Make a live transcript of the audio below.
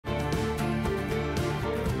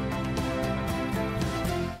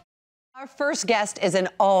Our first guest is an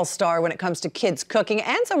all-star when it comes to kids cooking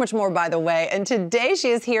and so much more, by the way. And today she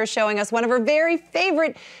is here showing us one of her very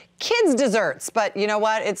favorite kids desserts. But you know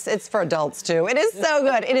what? It's for adults too. It is so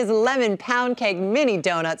good. It is lemon pound cake mini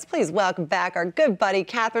donuts. Please welcome back our good buddy,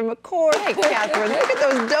 McCord. Hey, Catherine, look at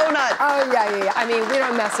those donuts. Oh, yeah. I mean, we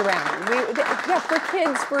don't mess around. Yeah, for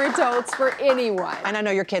kids, for adults, for anyone. And I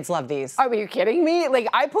know your kids love these. Are you kidding me? Like,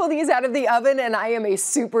 I pull these out of the oven and I am a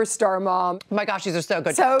superstar mom. Oh my gosh, these are so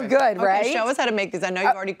good. So good, right? Okay, show us how to make these. I know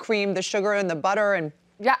you've already creamed the sugar and the butter and...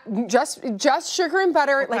 Yeah, just sugar and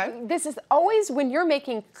butter. Okay. Like, this is always when you're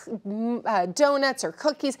making donuts or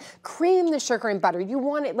cookies, cream the sugar and butter. You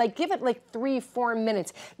want it, like, give it like 3-4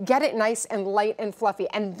 minutes. Get it nice and light and fluffy.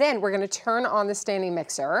 And then we're gonna turn on the standing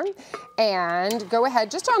mixer and go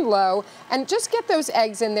ahead just on low and just get those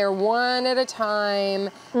eggs in there one at a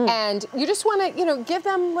time. And you just wanna, give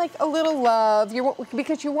them like a little love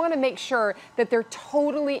because you wanna make sure that they're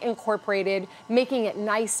totally incorporated, making it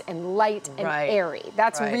nice and light and airy.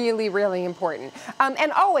 That's really, really important.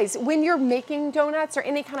 And always, when you're making donuts or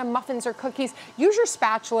any kind of muffins or cookies, use your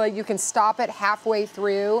spatula. You can stop it halfway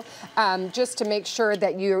through just to make sure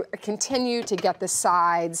that you continue to get the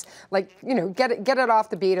sides, like, get it off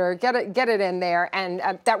the beater, get it in there, and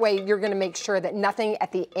that way you're gonna make sure that nothing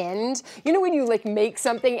at the end, when you like make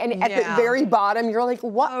something and at the very bottom, you're like,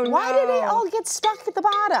 what? Oh, why did it all get stuck at the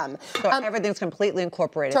bottom? So everything's completely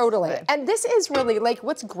incorporated. Totally. And this is really, like,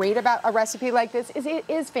 what's great about a recipe like this is it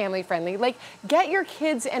is family friendly. Like, get your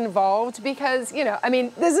kids involved because, I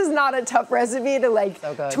mean, this is not a tough recipe to like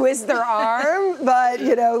twist their arm, but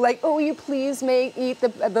like, oh, will you please eat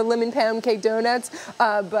the lemon pound cake donuts?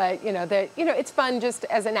 But it's fun just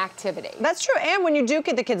as an activity. That's true. And when you do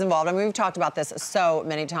get the kids involved, I mean, we've talked about this so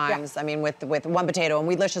many times. I mean, with One Potato and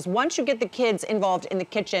Weedlicious, once you get the kids involved in the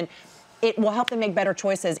kitchen, it will help them make better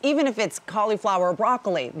choices, even if it's cauliflower or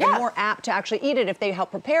broccoli. They're more apt to actually eat it if they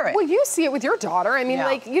help prepare it. Well, you see it with your daughter. I mean,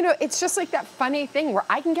 like, it's just like that funny thing where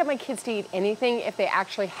I can get my kids to eat anything if they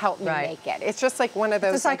actually help me make it. It's just like one of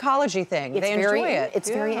those. It's a psychology thing. They enjoy it. It's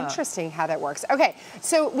very interesting how that works. Okay,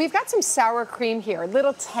 so we've got some sour cream here. A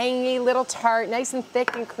little tangy, little tart, nice and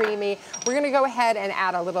thick and creamy. We're gonna go ahead and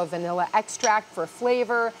add a little vanilla extract for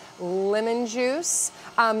flavor, lemon juice,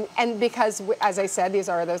 and because, as I said, these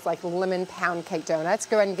are those like lemon pound cake donuts.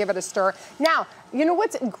 Go ahead and give it a stir. Now, you know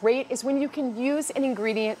what's great is when you can use an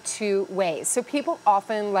ingredient 2 ways. So people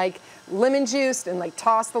often like lemon juice and like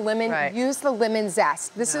toss the lemon, use the lemon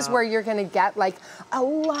zest. This is where you're gonna get like a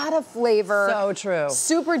lot of flavor. So true.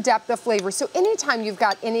 Super depth of flavor. So anytime you've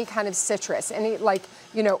got any kind of citrus, any like,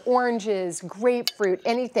 oranges, grapefruit,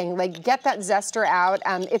 anything, like get that zester out.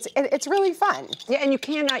 It's really fun. Yeah, and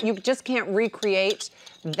you just can't recreate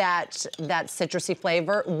that citrusy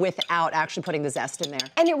flavor without actually putting the zest in there.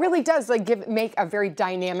 And it really does like make a very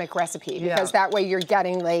dynamic recipe because that way you're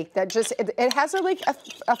getting like that it has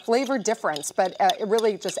a flavor difference, but it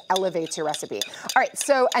really just elevates your recipe. All right,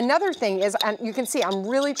 so another thing is, and you can see I'm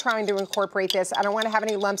really trying to incorporate this. I don't want to have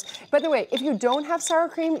any lumps. By the way, if you don't have sour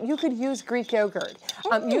cream, you could use Greek yogurt.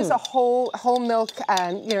 Use a whole milk,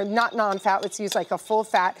 not non-fat. Let's use like a full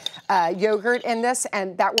fat yogurt in this,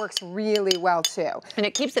 and that works really well too. And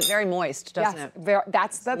it keeps it very moist, doesn't it?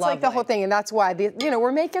 That's like the whole thing, and that's why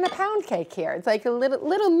we're making a pound cake here. It's like a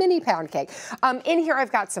little mini pound cake. In here,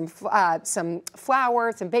 I've got some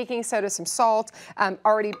flour, some baking soda, some salt,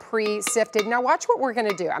 already pre-sifted. Now watch what we're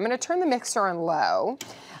gonna do. I'm gonna turn the mixer on low.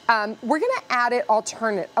 We're gonna add it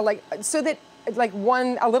so that like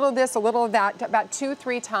a little of this, a little of that, about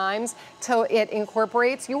 2-3 times till it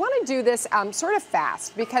incorporates. You want to do this sort of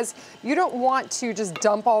fast because you don't want to just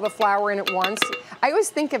dump all the flour in at once. I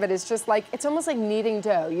always think of it as just like, it's almost like kneading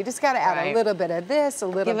dough. You just got to add a little bit of this, a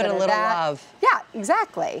little bit of that. Give it a little love. Yeah,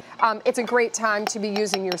 exactly. It's a great time to be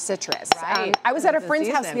using your citrus. I was at a friend's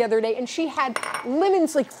house the other day and she had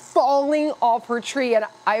lemons like falling off her tree, and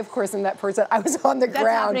I, of course, am that person. I was on the ground.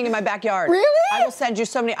 That's happening in my backyard. Really? I will send you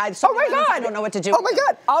so many. Oh my God! I don't know what to do. Oh my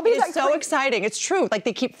God! I'll be It's so exciting. It's true. Like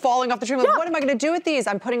they keep falling off the tree. I'm like, what am I going to do with these?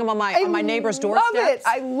 I'm putting them on my neighbor's doorstep.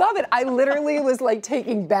 I love it. I literally was like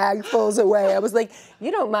taking bagfuls away. I was like,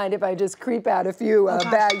 you don't mind if I just creep out a few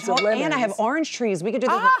bags of lemons? And I have orange trees. We could do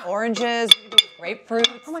this with oranges. We could do grapefruit.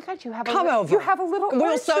 Oh my God, you have You have a little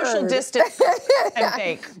We'll social distance and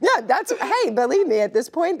bake. Yeah, hey, believe me, at this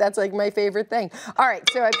point, that's like my favorite thing. All right,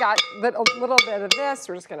 so I've got a little bit of this.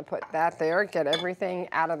 We're just gonna put that there, get everything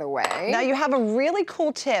out of the way. Now you have a really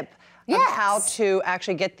cool tip of how to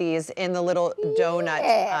actually get these in the little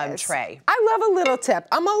donut tray. I love a little tip.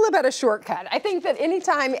 I'm all about a shortcut. I think that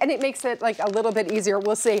anytime, and it makes it like a little bit easier.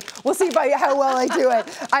 We'll see. We'll see by how well I do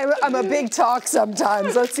it. I'm a big talk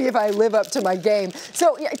sometimes. Let's see if I live up to my game.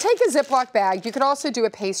 So yeah, take a Ziploc bag. You could also do a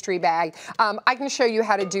pastry bag. I can show you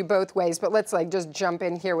how to do both ways, but let's like just jump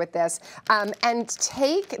in here with this. And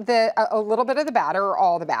take a little bit of the batter or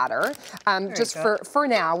all the batter. Just for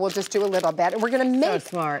now, we'll just do a little bit. And we're gonna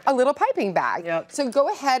make a little piping bag. Yep. So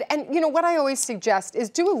go ahead and, you know, what I always suggest is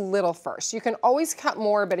do a little first. You can always cut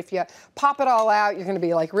more, but if you pop it all out, you're gonna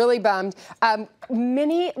be like really bummed.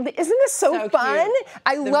 Isn't this so fun? Cute.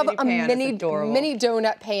 I love a mini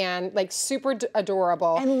donut pan, like super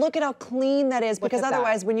adorable. And look at how clean that is, because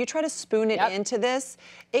otherwise when you try to spoon it into this,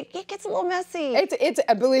 it gets a little messy.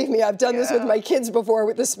 Believe me, I've done this with my kids before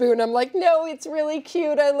with the spoon. I'm like, no, it's really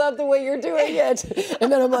cute. I love the way you're doing it.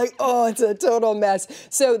 And then I'm like, oh, it's a total mess.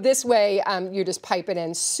 So this way, you just pipe it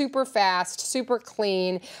in super fast, super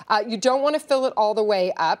clean. You don't want to fill it all the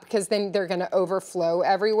way up because then they're going to overflow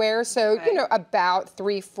everywhere. So, you know, about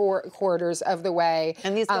 3/4 quarters of the way.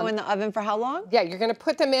 And these go in the oven for how long? Yeah, you're going to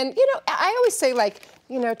put them in, you know, I always say like,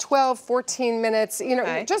 you know, 12, 14 minutes, you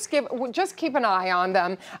know, just keep an eye on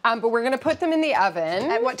them. But we're gonna put them in the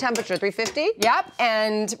oven. At what temperature, 350? Yep,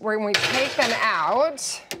 and when we take them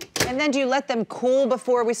out. And then do you let them cool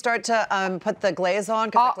before we start to put the glaze on?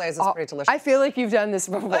 Because the glaze is pretty delicious. I feel like you've done this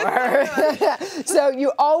before. So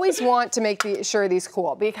you always want to make sure these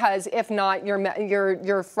cool, because if not,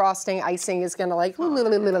 your frosting icing is gonna like,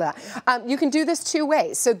 you can do this 2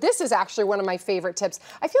 ways. So this is actually one of my favorite tips.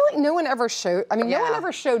 I feel like no one ever showed, no one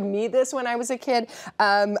ever showed me this when I was a kid.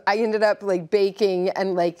 I ended up like baking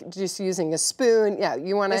and like just using a spoon. Yeah,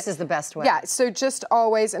 you want to. This is the best way. Yeah, so just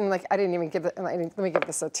always, and like I didn't even give it. Let me give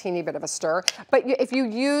this a teeny bit of a stir. But if you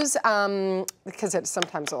use, because it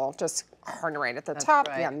sometimes will just harden right at the top.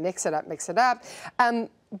 Right. Yeah, mix it up, mix it up.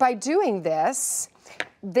 By doing this,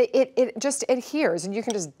 it just adheres, and you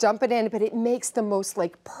can just dump it in, but it makes the most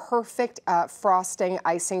like perfect frosting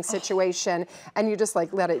icing situation, and you just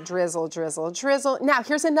like let it drizzle, drizzle, drizzle. Now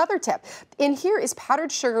here's another tip. In here is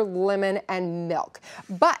powdered sugar, lemon, and milk.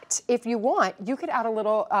 But if you want, you could add a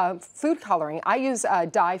little food coloring. I use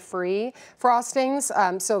dye-free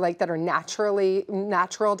frostings, so like that are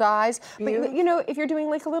natural dyes. But you know, if you're doing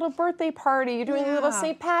like a little birthday party, you're doing a little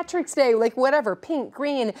St. Patrick's Day, like whatever, pink,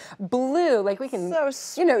 green, blue, like we can.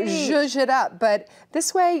 You know, zhuzh it up, but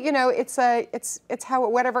this way, you know, it's how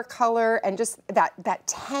whatever color, and just that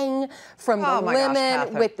tang from the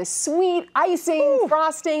lemon with the sweet icing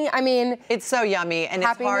frosting. I mean, it's so yummy, and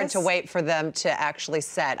it's hard to wait for them to actually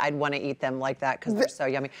set. I'd want to eat them like that because they're so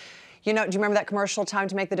yummy. You know, do you remember that commercial, Time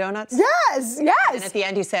to Make the Donuts? Yes, yes. And at the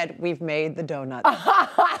end he said, "We've made the donuts."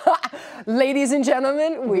 Ladies and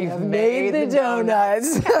gentlemen, we've made the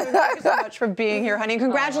donuts. Thank you so much for being here, honey.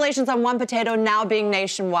 Congratulations on One Potato now being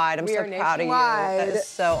nationwide. I'm so proud of you. That is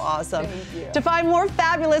so awesome. Thank you. To find more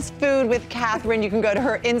fabulous food with Catherine, you can go to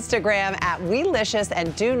her Instagram at Weelicious,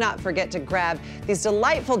 and do not forget to grab these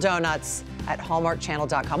delightful donuts at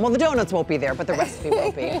hallmarkchannel.com. Well, the donuts won't be there, but the recipe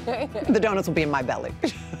will be. The donuts will be in my belly.